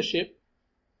the leadership,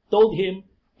 told him,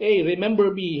 hey,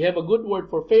 remember me, have a good word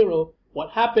for Pharaoh.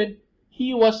 What happened?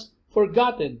 He was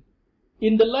forgotten.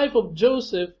 In the life of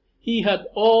Joseph, he had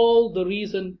all the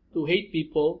reason to hate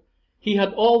people. He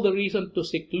had all the reason to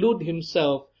seclude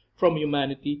himself from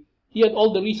humanity. He had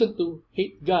all the reason to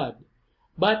hate God.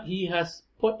 But he has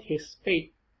put his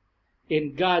faith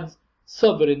in God's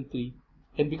sovereignty.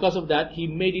 And because of that, He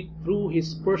made it through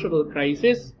His personal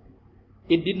crisis.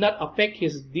 It did not affect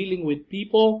His dealing with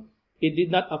people. It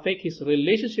did not affect His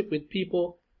relationship with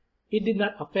people. It did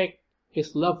not affect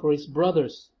His love for His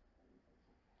brothers.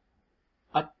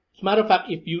 As a matter of fact,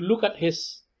 if you look at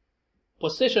His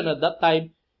position at that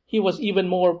time, He was even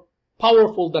more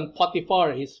powerful than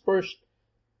Potiphar, His first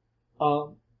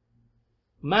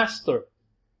master,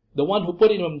 the one who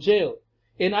put him in jail.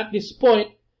 And at this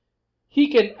point, He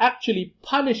can actually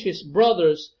punish His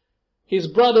brothers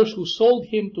who sold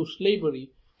Him to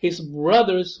slavery, His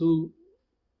brothers who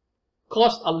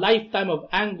caused a lifetime of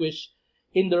anguish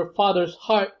in their father's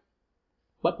heart.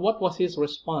 But what was His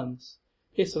response?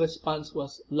 His response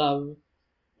was love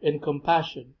and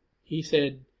compassion. He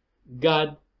said,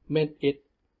 God meant it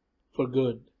for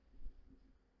good.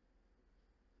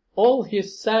 All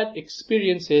His sad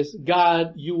experiences,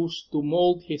 God used to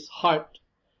mold His heart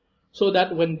so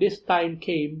that when this time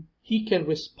came, He can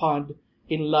respond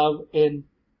in love and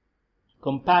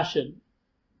compassion.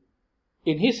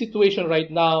 In His situation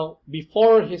right now,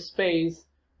 before His face,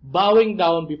 bowing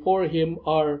down before Him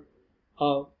are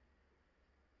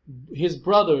His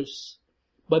brothers.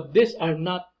 But these are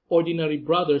not ordinary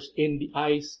brothers in the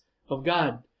eyes of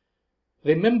God.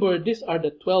 Remember, these are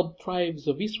the 12 tribes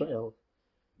of Israel.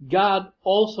 God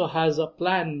also has a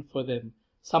plan for them,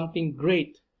 something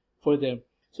great for them.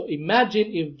 So imagine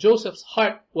if Joseph's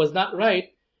heart was not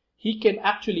right, he can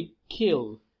actually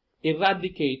kill,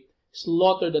 eradicate,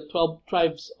 slaughter the 12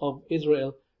 tribes of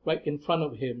Israel right in front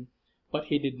of him. But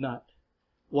he did not.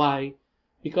 Why?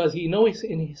 Because he knows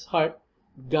in his heart,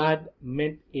 God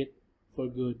meant it for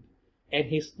good. And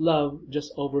His love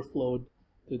just overflowed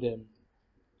to them.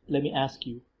 Let me ask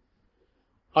you,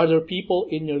 are there people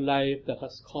in your life that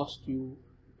has caused you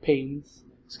pains,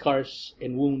 scars,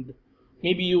 and wound?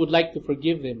 Maybe you would like to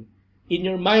forgive them. In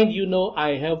your mind, you know,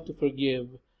 I have to forgive.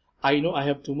 I know I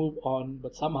have to move on,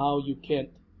 but somehow you can't.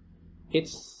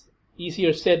 It's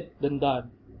easier said than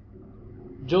done.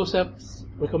 Joseph's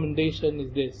recommendation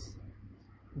is this: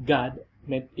 God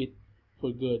meant it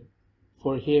for good.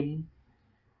 For him,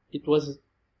 it was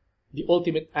the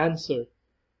ultimate answer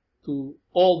to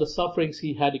all the sufferings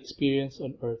he had experienced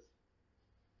on earth.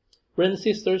 Brothers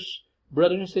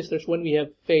and sisters, when we have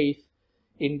faith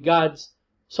in God's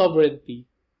sovereignty,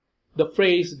 the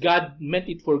phrase God meant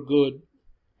it for good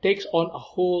takes on a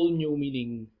whole new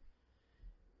meaning.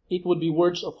 It would be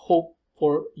words of hope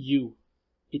for you.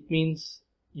 It means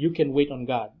you can wait on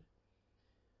God.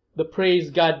 The phrase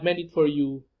God meant it for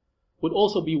you would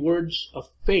also be words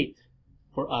of faith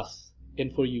for us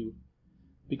and for you.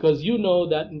 Because you know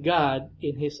that God,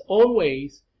 in His own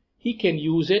ways, He can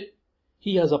use it.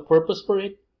 He has a purpose for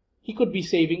it. He could be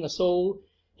saving a soul.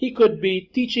 He could be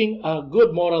teaching a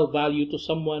good moral value to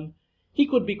someone. He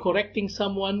could be correcting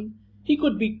someone. He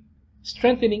could be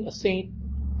strengthening a saint.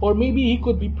 Or maybe He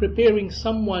could be preparing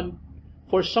someone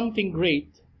for something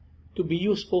great to be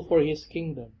useful for His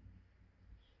kingdom.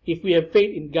 If we have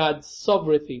faith in God's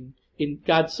sovereignty, it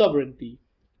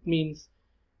means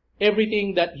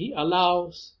everything that He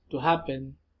allows to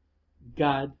happen,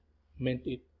 God meant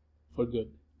it for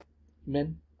good.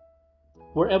 Amen?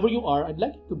 Wherever you are, I'd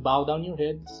like you to bow down your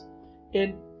heads,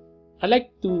 and I'd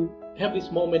like to have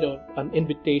this moment of an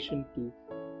invitation to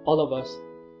all of us.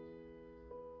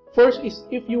 First is,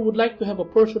 if you would like to have a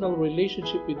personal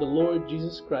relationship with the Lord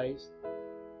Jesus Christ,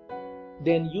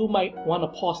 then you might want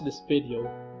to pause this video,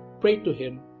 pray to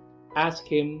Him, ask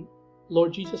Him,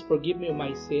 Lord Jesus, forgive me of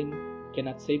my sin,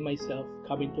 cannot save myself,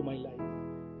 come into my life,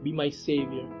 be my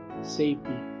Savior, save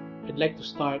me. I'd like to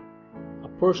start a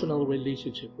personal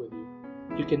relationship with you.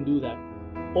 You can do that.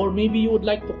 Or maybe you would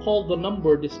like to call the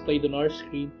number displayed on our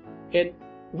screen, and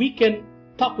we can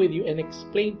talk with you and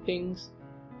explain things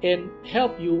and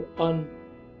help you on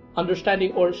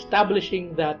understanding or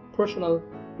establishing that personal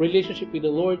relationship with the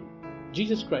Lord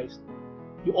Jesus Christ.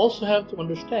 You also have to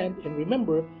understand and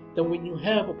remember that when you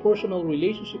have a personal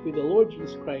relationship with the Lord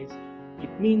Jesus Christ,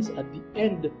 it means at the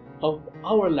end of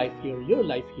our life here, your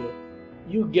life here,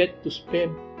 you get to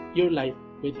spend your life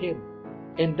with Him.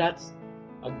 And that's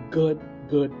a good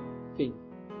thing.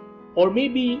 Or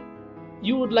maybe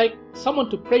you would like someone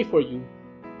to pray for you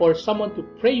or someone to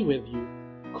pray with you.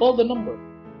 Call the number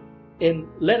and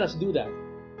let us do that.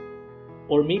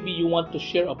 Or maybe you want to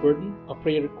share a burden, a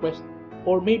prayer request,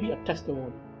 or maybe a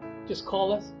testimony. Just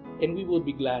call us and we will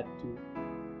be glad to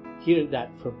hear that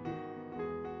from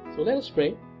you. So let us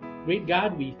pray. Great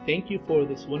God, we thank you for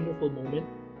this wonderful moment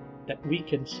that we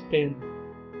can spend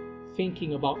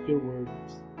thinking about your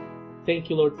words. Thank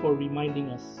you, Lord, for reminding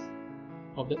us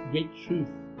of that great truth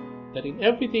that in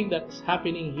everything that's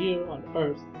happening here on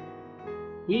earth,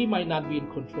 we might not be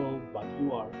in control, but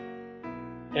you are.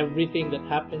 Everything that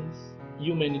happens,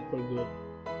 you meant it for good.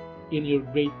 In your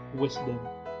great wisdom,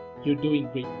 you're doing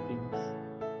great things.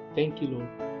 Thank you, Lord,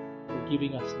 for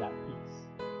giving us that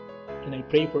peace. And I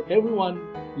pray for everyone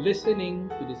listening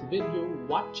to this video,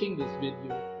 watching this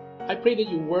video. I pray that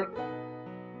you work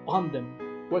on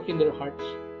them, work in their hearts,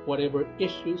 whatever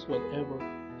issues, whatever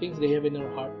things they have in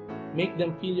their heart. Make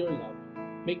them feel your love.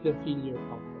 Make them feel your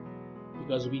comfort,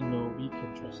 because we know we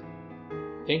can trust you.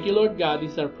 Thank you, Lord God.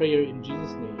 This is our prayer in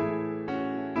Jesus' name.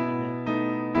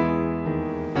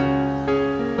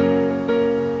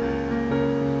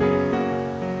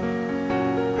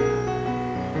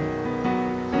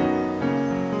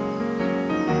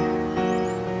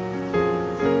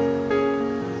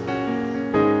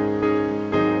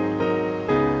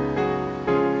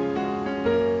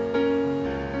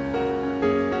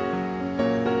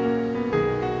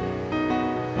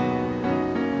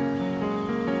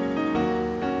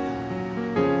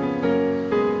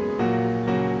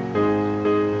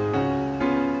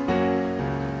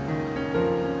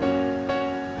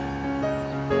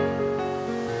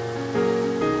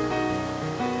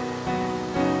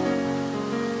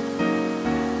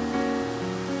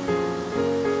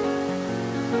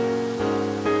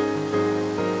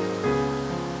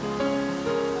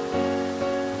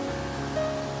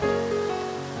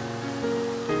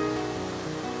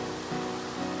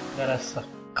 Let us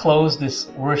close this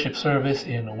worship service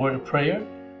in a word of prayer.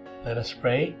 Let us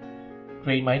pray.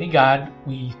 Great mighty God,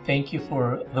 we thank you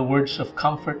for the words of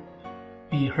comfort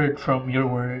we heard from your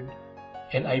word.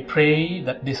 And I pray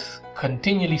that this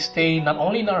continually stay not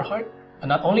only in our heart, and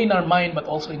not only in our mind, but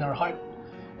also in our heart.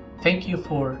 Thank you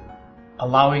for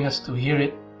allowing us to hear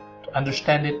it, to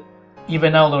understand it,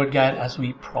 even now, Lord God, as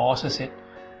we process it.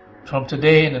 From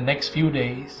today and the next few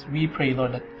days, we pray,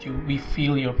 Lord, that we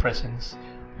feel your presence.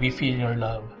 We feel your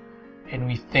love, and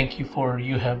we thank you for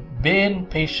you have been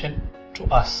patient to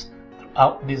us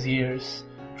throughout these years,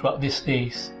 throughout these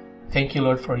days. Thank you,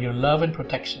 Lord, for your love and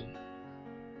protection.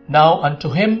 Now unto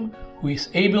him who is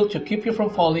able to keep you from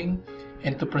falling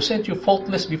and to present you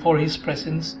faultless before his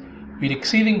presence with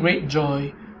exceeding great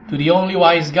joy, to the only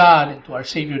wise God and to our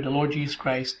Savior, the Lord Jesus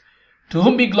Christ, to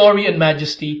whom be glory and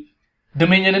majesty,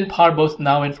 dominion and power both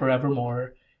now and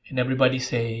forevermore. And everybody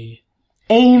say,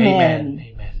 Amen. Amen.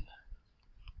 Amen.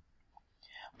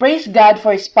 Praise God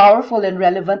for His powerful and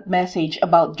relevant message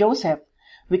about Joseph.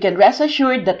 We can rest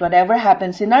assured that whatever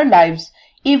happens in our lives,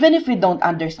 even if we don't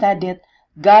understand it,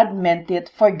 God meant it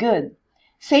for good.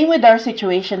 Same with our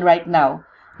situation right now.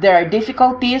 There are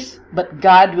difficulties, but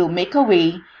God will make a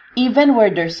way, even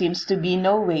where there seems to be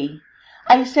no way.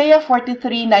 Isaiah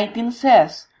 43:19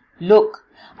 says, Look,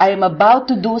 I am about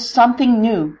to do something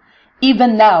new.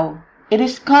 Even now, it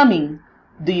is coming.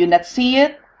 Do you not see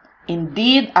it?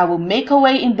 Indeed, I will make a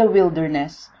way in the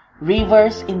wilderness,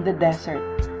 rivers in the desert.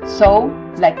 So,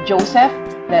 like Joseph,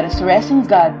 let us rest in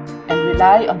God and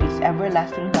rely on His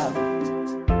everlasting love.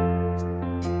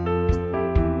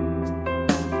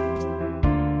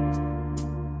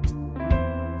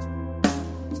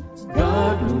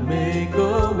 God will make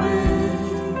a way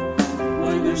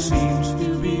where there seems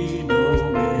to be no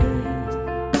way.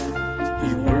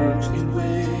 He works in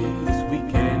ways we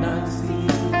cannot see.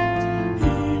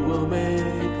 He will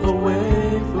make a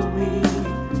way for me.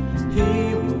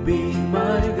 He will be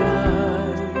my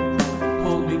guide.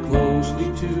 Hold me closely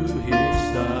to his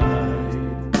side.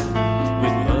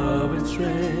 With love and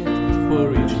strength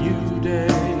for each new day,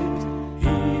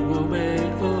 he will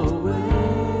make a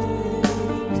way.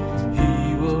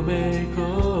 He will make a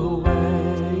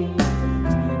way.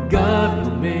 God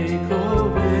will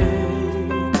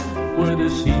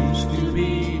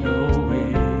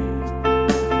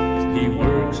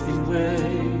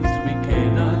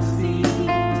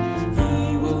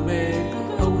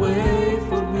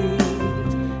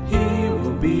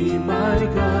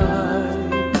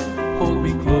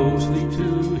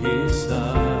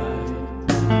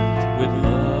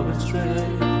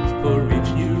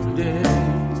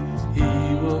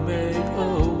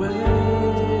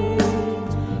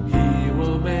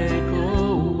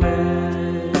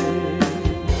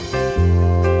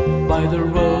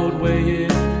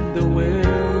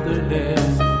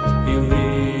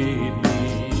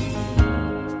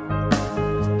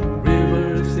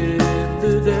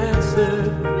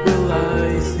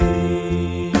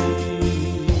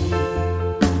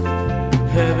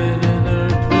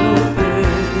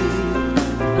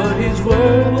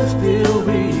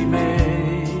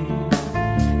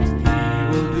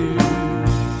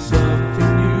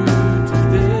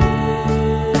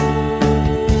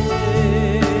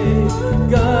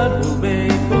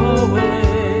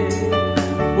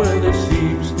where there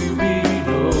seems to be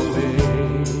no way.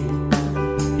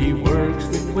 He works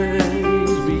in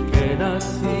ways we cannot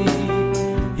see.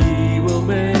 He will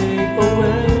make a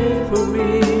way for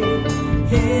me.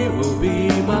 He will be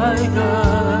my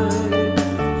guide.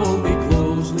 Hold me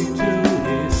closely to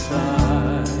His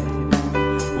side.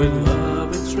 With love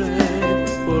and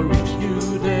strength for each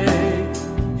new day,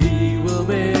 He will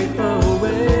make a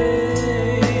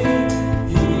way.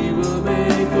 He will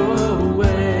make a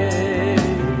way.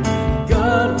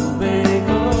 God will make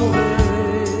a way.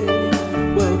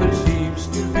 Well, there seems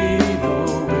to be no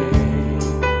way.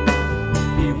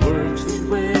 He works in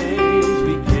ways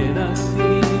we cannot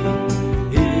see.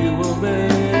 He will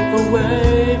make a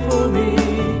way for me.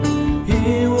 He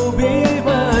will be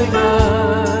my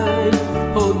guide.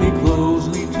 Hold me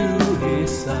closely to His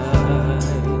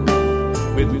side.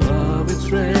 With love and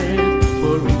strength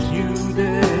for each new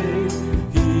day,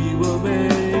 He will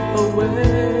make a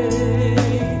way.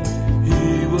 He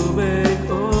will make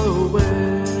a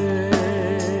way.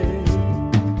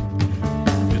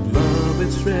 With love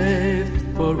and strength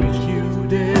for each new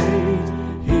day,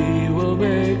 He will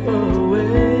make a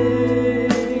way.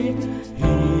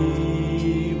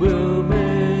 He will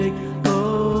make a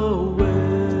way.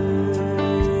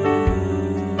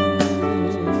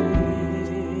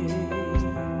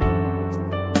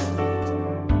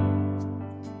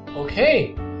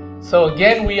 Okay, so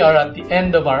again, we are at the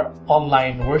end of our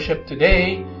online worship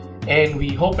today, and we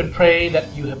hope and pray that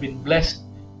you have been blessed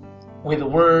with the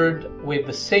word, with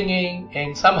the singing,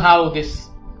 and somehow this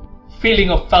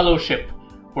feeling of fellowship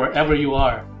wherever you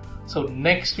are. So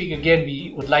next week again,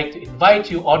 we would like to invite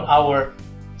you on our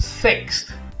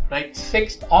sixth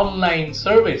online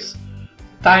service.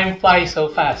 Time flies so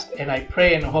fast, and I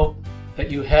pray and hope that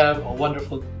you have a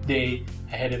wonderful day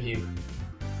ahead of you.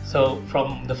 So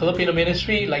from the Filipino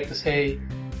ministry, I'd like to say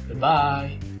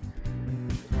goodbye.